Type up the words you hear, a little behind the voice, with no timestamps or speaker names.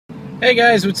Hey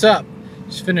guys, what's up?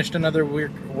 Just finished another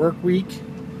work week.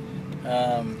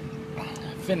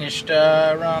 Finished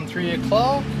around 3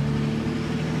 o'clock.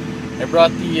 I brought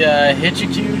the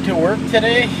Hitchikoo to work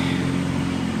today.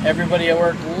 Everybody at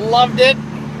work loved it.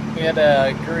 We had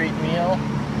a great meal.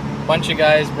 A bunch of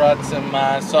guys brought some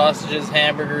sausages,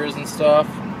 hamburgers, and stuff.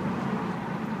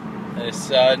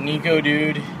 This Nico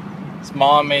dude, his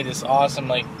mom made this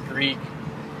awesome Greek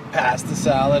pasta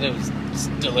salad. It was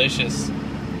just delicious.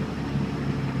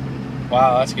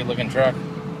 Wow, that's a good looking truck.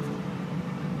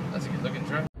 That's a good looking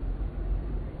truck.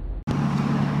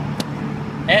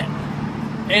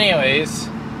 Anyways,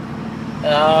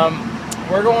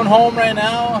 we're going home right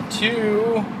now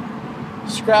to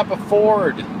scrap a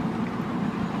Ford.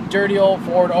 Dirty old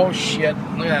Ford. Oh shit.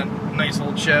 Look at that nice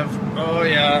old Chev. Oh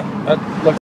yeah. That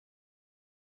looks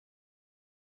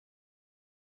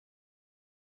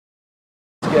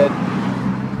good.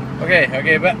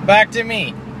 Okay, back to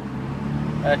me.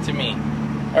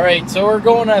 Alright, so we're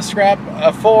going to scrap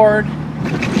a Ford.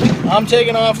 I'm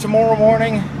taking off tomorrow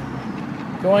morning,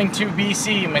 going to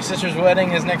BC. My sister's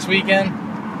wedding is next weekend,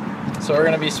 so we're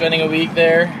going to be spending a week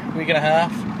there, week and a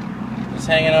half. Just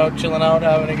hanging out, chilling out,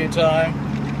 having a good time.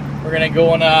 We're going to go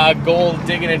on a gold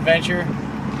digging adventure.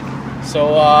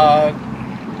 So,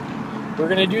 we're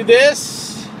going to do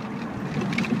this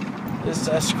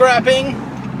scrapping.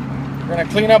 We're going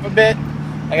to clean up a bit.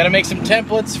 I gotta make some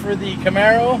templates for the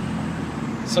Camaro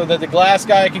so that the glass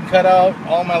guy can cut out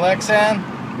all my Lexan.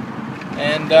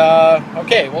 And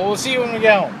okay, well, we'll see you when we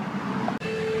get home.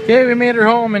 Okay, we made it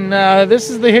home, and this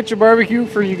is the Hitch a Barbecue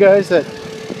for you guys that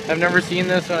have never seen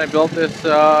this. When I built this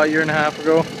a year and a half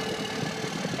ago.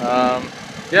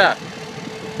 Yeah,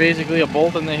 basically a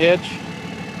bolt in the hitch.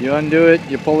 You undo it,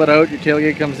 you pull it out, your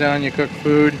tailgate comes down, you cook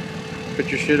food, put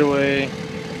your shit away,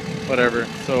 whatever.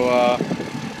 So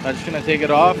I'm just gonna take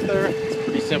it off there. It's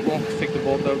pretty simple. Just take the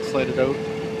bolt out, slide it out,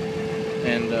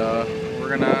 and we're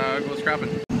gonna go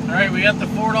scrapping. Alright, we got the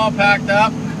Ford all packed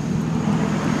up.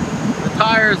 The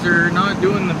tires are not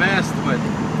doing the best, but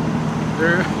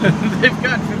they've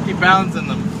got 50 pounds in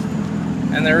them.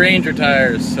 And they're Ranger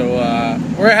tires, so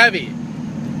we're heavy.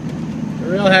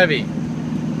 We're real heavy.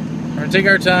 We're gonna take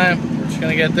our time. We're just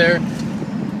gonna get there.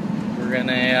 We're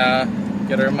gonna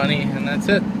get our money, and that's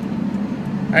it.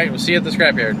 Alright, we'll see you at the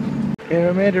scrapyard. Okay,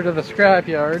 we made it to the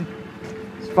scrapyard.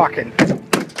 This fucking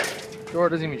door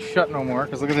doesn't even shut no more,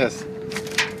 because look at this.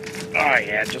 Oh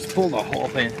yeah, just pulled the whole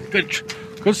thing.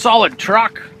 Good solid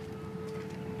truck.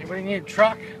 Anybody need a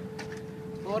truck?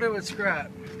 Loaded with scrap.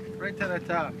 Right to the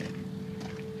top.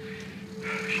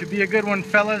 Should be a good one,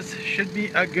 fellas. Should be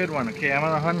a good one. Okay, I'm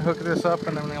gonna unhook this up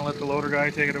and I'm gonna let the loader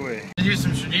guy take it away. Do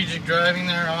some strategic driving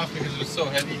there off because it was so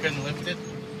heavy you couldn't lift it.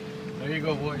 There you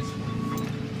go, boys.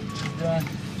 Done.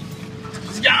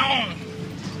 She's gone!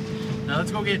 Now let's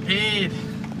go get paid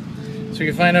so we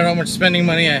can find out how much spending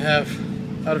money I have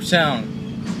out of town.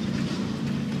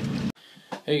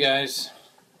 Hey guys,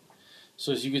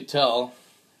 so as you could tell,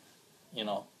 you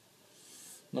know,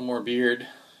 no more beard.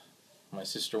 My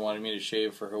sister wanted me to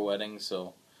shave for her wedding,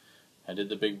 so I did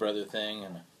the big brother thing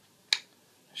and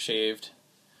shaved,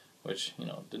 which, you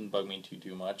know, didn't bug me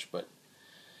too much. But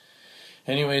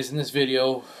anyways, in this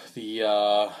video,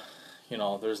 the you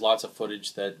know, there's lots of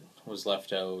footage that was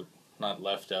left out. Not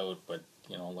left out, but,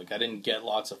 you know, like I didn't get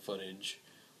lots of footage.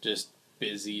 Just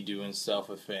busy doing stuff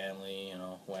with family, you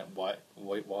know, went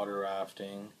whitewater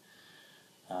rafting.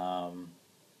 You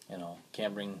know,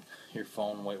 can't bring your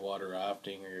phone whitewater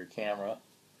rafting or your camera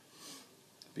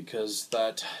because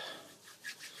that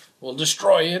will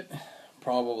destroy it,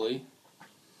 probably.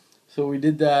 So we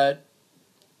did that.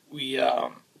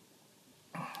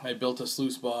 I built a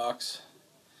sluice box.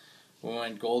 We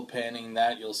went gold panning.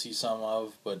 That you'll see some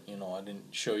of, but you know, I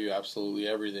didn't show you absolutely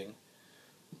everything.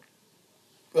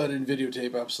 But I didn't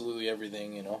videotape absolutely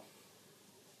everything, you know.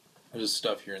 There's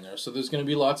stuff here and there. So there's going to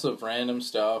be lots of random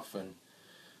stuff and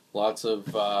lots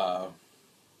of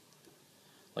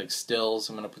like stills.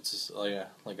 I'm going to put this, I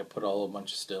put a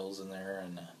bunch of stills in there.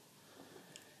 And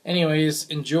anyways,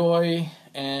 enjoy.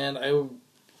 And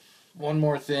one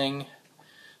more thing.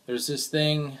 There's this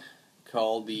thing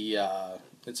called the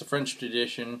it's a French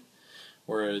tradition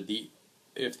where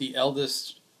if the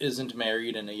eldest isn't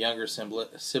married and a younger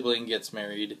sibling gets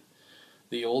married,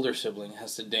 the older sibling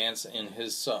has to dance in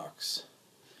his socks.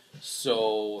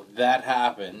 So that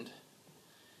happened,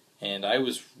 and I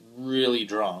was really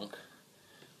drunk.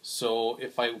 So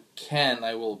if I can,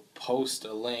 I will post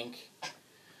a link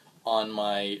on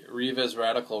my Rivas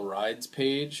Radical Rides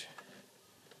page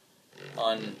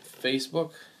on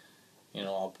Facebook. You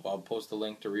know, I'll post a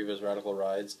link to Rivas Radical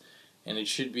Rides, and it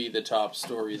should be the top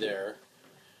story there.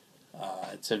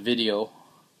 it's a video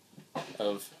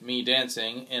of me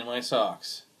dancing in my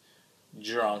socks,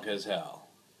 drunk as hell.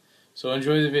 So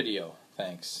enjoy the video.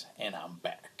 Thanks, and I'm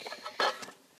back.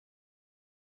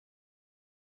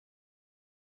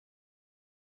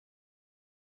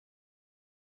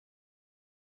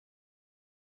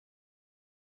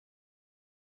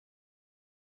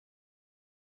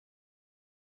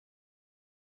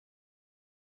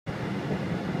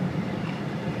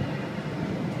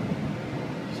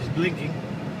 She's blinking.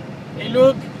 Hey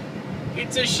look,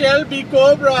 it's a Shelby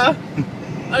Cobra.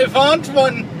 I want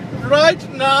one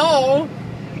right now.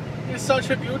 It's such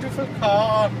a beautiful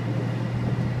car.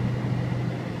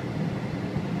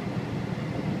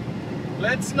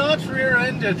 Let's not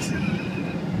rear-end it.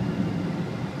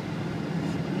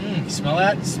 Smell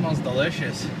that? It smells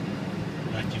delicious.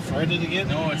 You fried it again?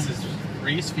 No, it's just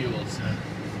Reese fuels.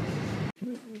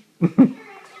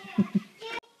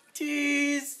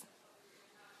 Tease.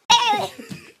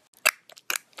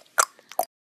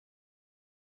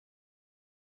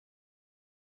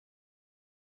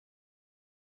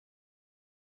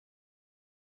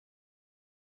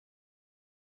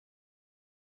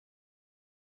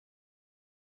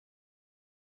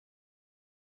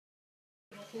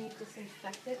 Can you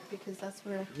disinfect it? Because that's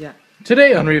where... Yeah.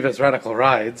 Today on Reva's Radical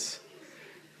Rides,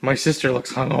 my sister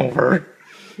looks hungover.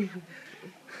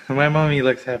 My mommy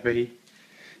looks happy.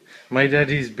 My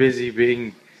daddy's busy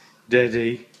being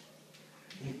daddy.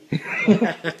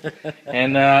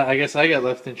 And I guess I got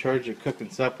left in charge of cooking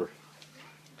supper.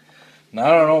 Now,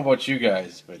 I don't know about you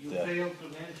guys, but... You failed to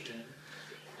mention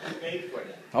you paid for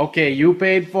that. Okay, you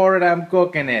paid for it, I'm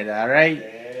cooking it,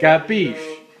 alright?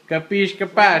 Capiche? Capiche, I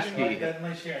capashki? got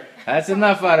my share. That's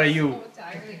enough out of you.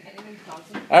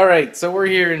 Alright, so we're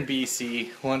here in BC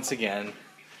once again.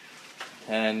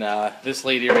 And this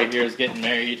lady right here is getting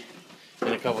married in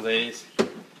a couple days.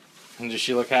 And does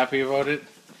she look happy about it?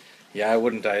 Yeah, I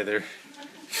wouldn't either.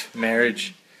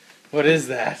 Marriage. What is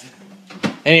that?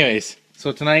 Anyways,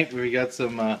 so tonight we got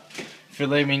some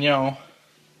filet mignon.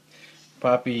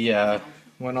 Poppy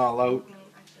went all out.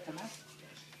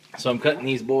 So I'm cutting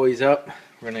these boys up.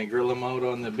 We're gonna grill them out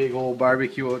on the big old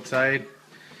barbecue outside.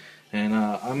 And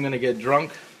I'm gonna get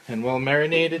drunk and well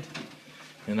marinated.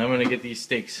 And I'm gonna get these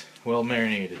steaks well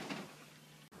marinated.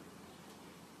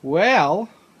 Well,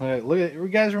 look at you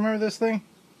guys, remember this thing?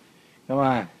 Come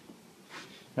on.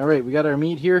 Alright, we got our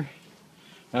meat here.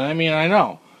 And I mean, I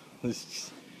know. This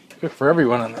is good for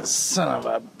everyone on this son of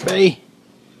a bay.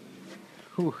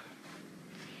 Whew.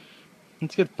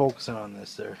 Let's get focusing on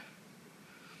this there.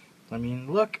 I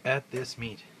mean, look at this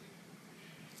meat.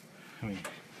 I mean,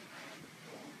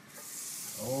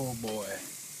 oh boy.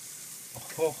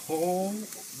 Oh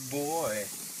boy.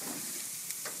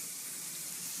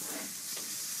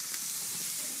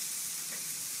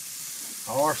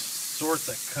 All sorts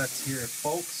of cuts here,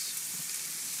 folks.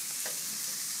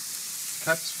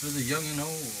 Cuts for the young and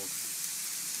old.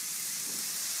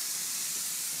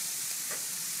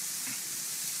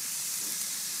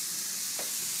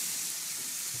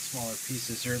 The smaller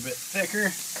pieces are a bit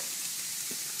thicker.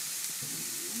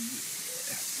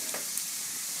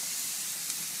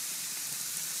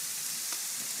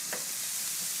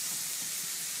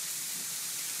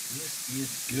 This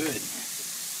is good.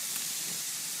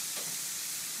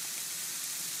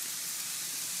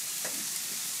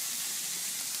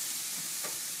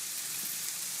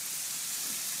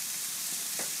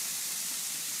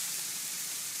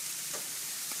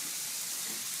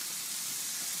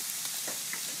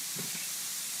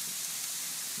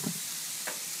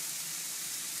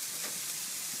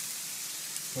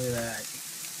 Look at that.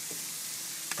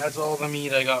 That's all the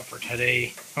meat I got for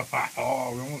today.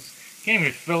 Oh, we almost can't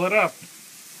even fill it up.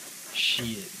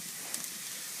 Shit.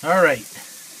 Alright.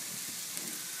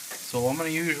 So I'm gonna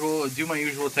do my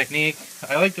usual technique.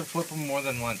 I like to flip them more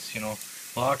than once, you know.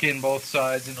 Lock in both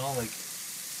sides and all, like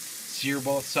sear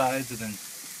both sides, and then,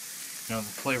 you know,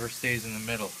 the flavor stays in the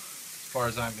middle, as far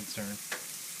as I'm concerned.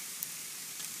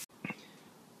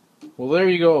 Well, there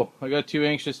you go. I got too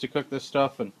anxious to cook this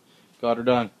stuff and got her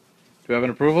done. Do we have an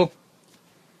approval?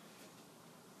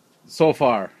 So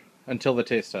far, until the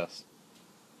taste test.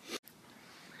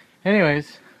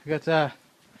 Anyways, we got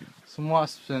some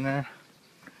wasps in there.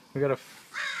 We gotta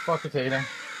fucketate them.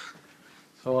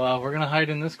 So we're gonna hide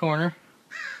in this corner.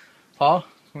 Paul,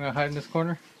 we're gonna hide in this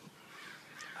corner.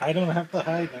 I don't have to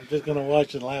hide. I'm just gonna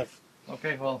watch and laugh.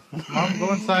 Okay, well, Mom,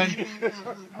 go inside.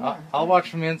 I'll watch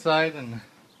from the inside and.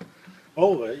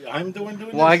 Oh, I'm doing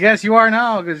this? Well, I guess you are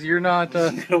now, because you're not...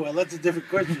 Well, that's a different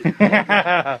question.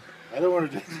 I don't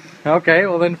want to do... Okay,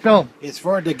 well then film. It's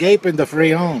for the gape and the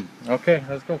free home. Okay,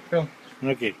 let's go film.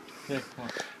 Okay. Okay, come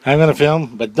I'm gonna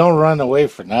film, but don't run away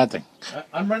for nothing. on.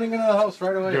 I'm running into the house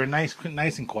right away. They're nice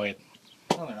and quiet.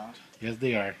 No, they're not. Yes,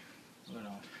 they are. No, they're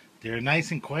not. They're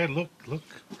nice and quiet. Look.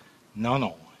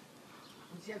 No.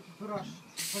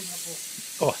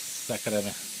 Oh,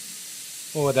 sacarame.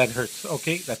 Oh, that hurts.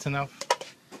 Okay, that's enough.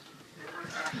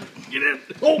 Get in.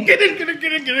 Oh, get in.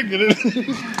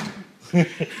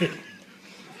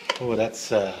 Oh, that's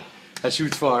That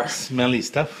shoots far. smelly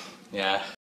stuff. Yeah.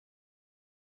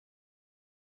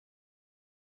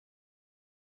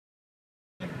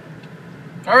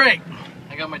 All right,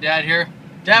 I got my dad here.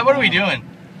 Dad, what are we doing?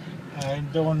 I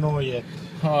don't know yet.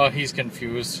 Oh, he's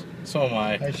confused. So am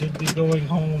I. I should be going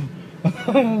home.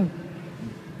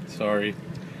 Sorry.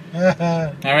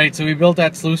 All right, so we built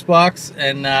that sluice box,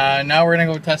 and now we're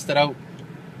gonna go test it out.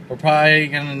 We're probably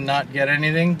gonna not get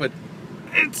anything, but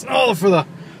it's all for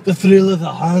the thrill of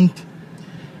the hunt.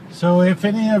 So if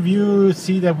any of you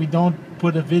see that we don't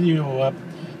put a video up,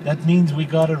 that means we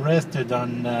got arrested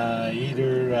on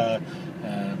either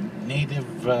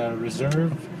native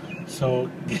reserve. So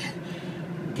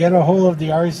get a hold of the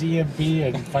RCMP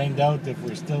and find out if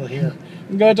we're still here.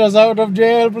 Get us out of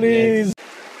jail, please.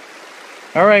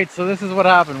 All right, so this is what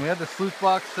happened. We had the sluice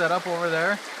box set up over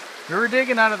there. We were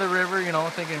digging out of the river, you know,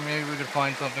 thinking maybe we could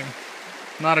find something.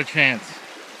 Not a chance.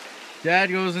 Dad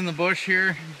goes in the bush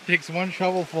here, takes one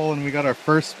shovelful, and we got our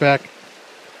first speck.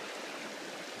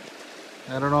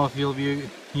 I don't know if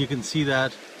you can see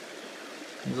that.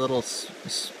 There's a little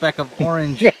speck of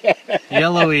orange,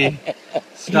 yellowy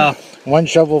stuff. One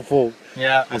shovelful,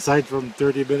 Yeah. aside from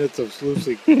 30 minutes of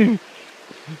sluicing.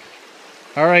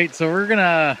 All right, so we're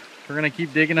gonna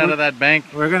keep digging out of that bank.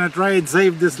 We're gonna try and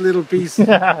save this little piece.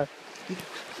 Yeah,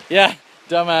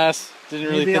 dumbass. Didn't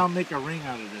really. Maybe I'll make a ring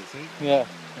out of this. Eh? Yeah,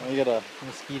 we got a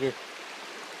mosquito.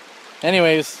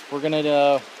 Anyways, we're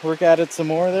gonna work at it some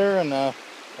more there, and I'll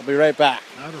be right back.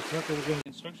 How the fuck are we gonna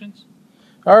instructions?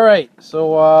 All right,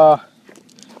 so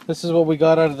this is what we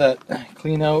got out of that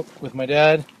clean out with my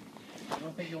dad. I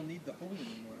don't think you'll need the hose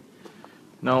anymore.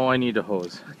 No, I need a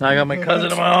hose. Now I got my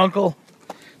cousin and my uncle.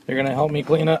 They're gonna help me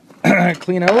clean up,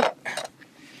 clean out.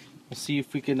 We'll see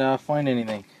if we can find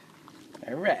anything.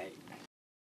 All right.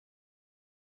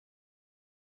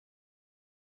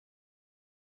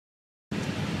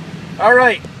 All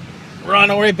right, we're on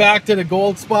our way back to the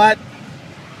gold spot.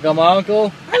 Got my uncle.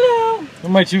 Hello.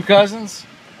 And my two cousins.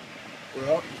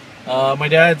 My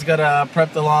dad's gotta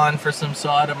prep the lawn for some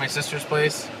sod at my sister's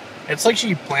place. It's like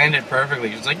she planned it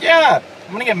perfectly. She's like, yeah,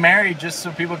 I'm gonna get married just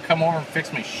so people can come over and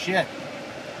fix my shit.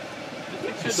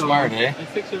 She's smart, eh? I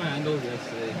fixed her handles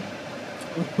yesterday.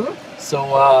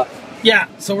 So, yeah,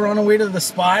 so we're on our way to the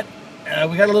spot.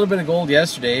 We got a little bit of gold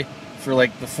yesterday for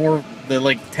like the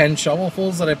 10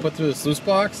 shovelfuls that I put through the sluice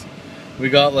box. We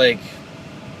got like,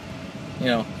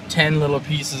 10 little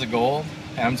pieces of gold.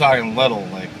 And I'm talking little,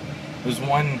 like, there's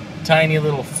one tiny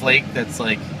little flake that's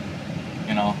like,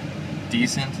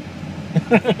 decent.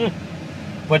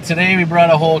 But today we brought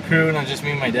a whole crew, not just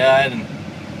me and my dad, and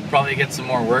probably get some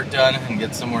more work done and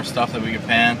get some more stuff that we can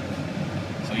pan.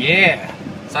 So yeah,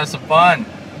 let's have some fun.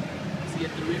 See you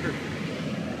at the river.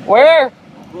 Where?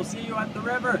 We'll see you at the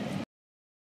river.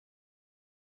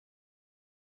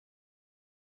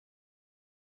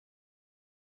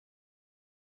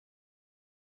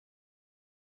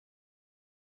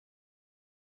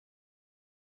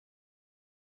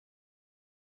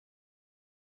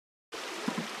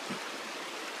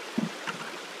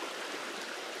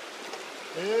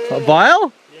 A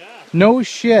vial? Yeah. No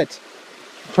shit.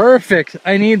 Perfect.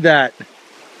 I need that.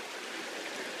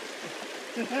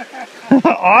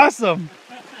 Awesome.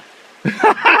 Good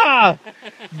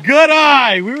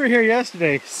eye. We were here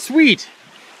yesterday. Sweet.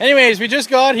 Anyways, we just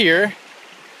got here.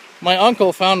 My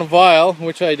uncle found a vial,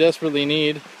 which I desperately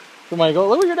need for my gold.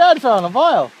 Look what your dad found, a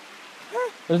vial.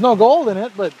 There's no gold in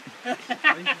it, but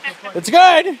it's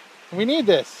good. We need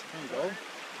this.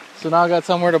 So now I got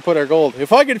somewhere to put our gold.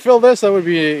 If I could fill this, that would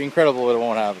be incredible, but it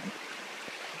won't happen.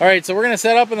 All right, so we're gonna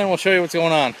set up and then we'll show you what's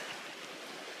going on.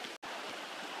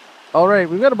 All right,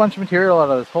 we've got a bunch of material out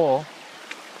of this hole.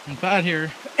 And Pat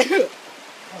here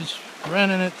just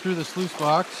running it through the sluice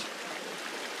box.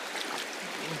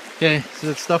 Okay, so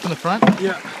that's stuff in the front?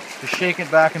 Yeah. Just shake it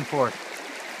back and forth.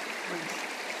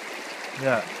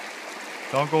 Yeah.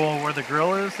 Don't go where the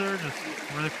grill is there, just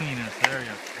where the clean is. There you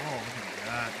go. Oh, look at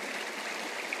that.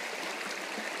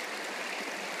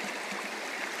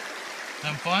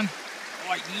 Having fun?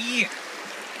 Oh yeah.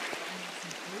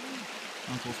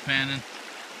 Uncle's panning.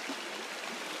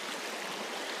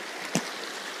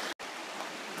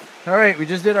 Alright, we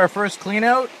just did our first clean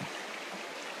out.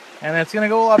 And it's gonna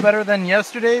go a lot better than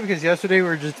yesterday, because yesterday we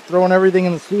were just throwing everything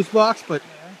in the sluice box, but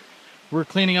we're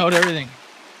cleaning out everything.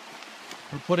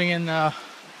 We're putting in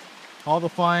all the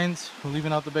fines, we're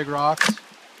leaving out the big rocks.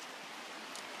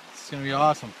 It's gonna be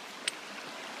awesome.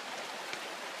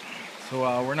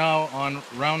 So we're now on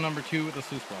round number 2 with the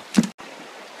sluice box.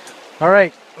 All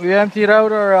right, we emptied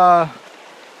out our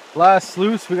last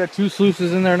sluice. We got 2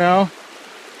 sluices in there now,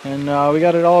 and we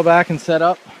got it all back and set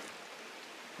up.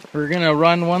 We're gonna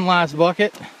run one last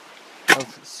bucket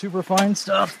of super fine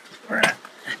stuff.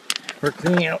 We're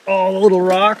cleaning out all the little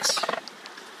rocks.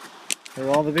 They're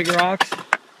all the big rocks.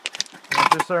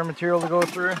 That's just our material to go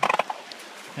through.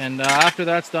 And after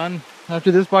that's done, after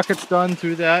this bucket's done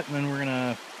through that, then we're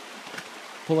gonna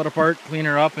pull it apart, clean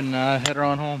her up, and head her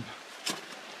on home.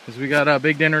 Because we got a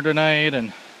big dinner tonight,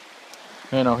 and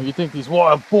you know, you think these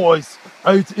wild boys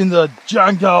out in the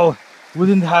jungle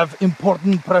wouldn't have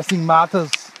important pressing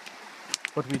matters,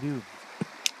 but we do.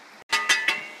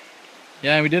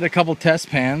 Yeah, we did a couple test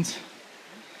pans,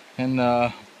 and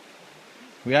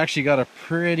we actually got a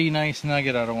pretty nice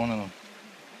nugget out of one of them.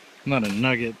 Not a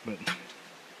nugget, but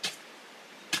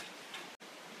look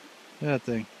at that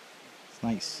thing. It's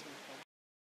nice.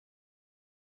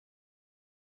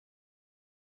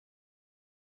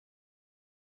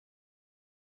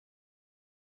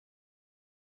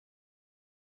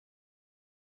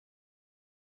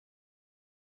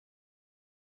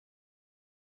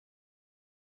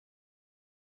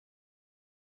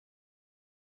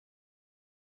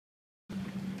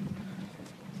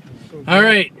 All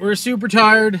right, we're super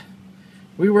tired.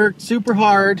 We worked super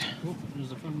hard. Oh,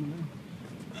 there's a phone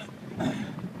there.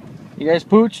 You guys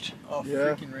pooched? Oh,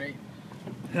 Yeah. freaking right.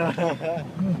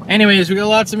 Anyways, we got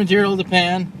lots of material to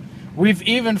pan. We've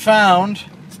even found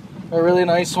a really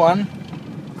nice one.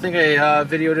 I think I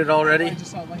videoed it I already.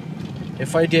 just saw light.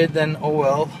 If I did, then oh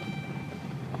well.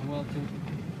 Oh, well, too.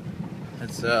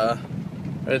 It's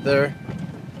right there.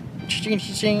 Ching,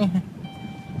 ching.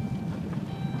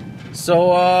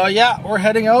 So yeah, we're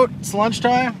heading out. It's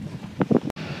lunchtime.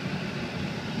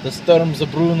 The storms of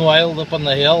Brunwild up on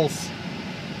the hills.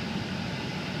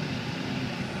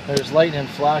 There's lightning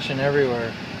flashing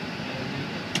everywhere.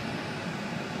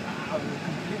 Wow, we're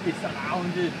completely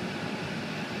surrounded.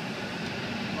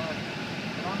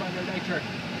 Come on, Mother Nature.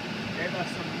 Give us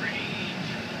some range.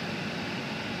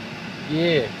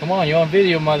 Yeah, come on, you on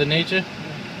video, Mother Nature?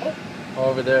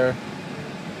 Over there.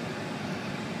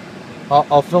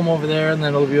 I'll film over there, and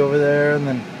then it'll be over there, and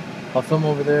then I'll film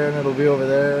over there, and it'll be over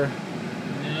there.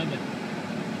 Yeah, but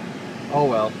Oh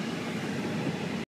well.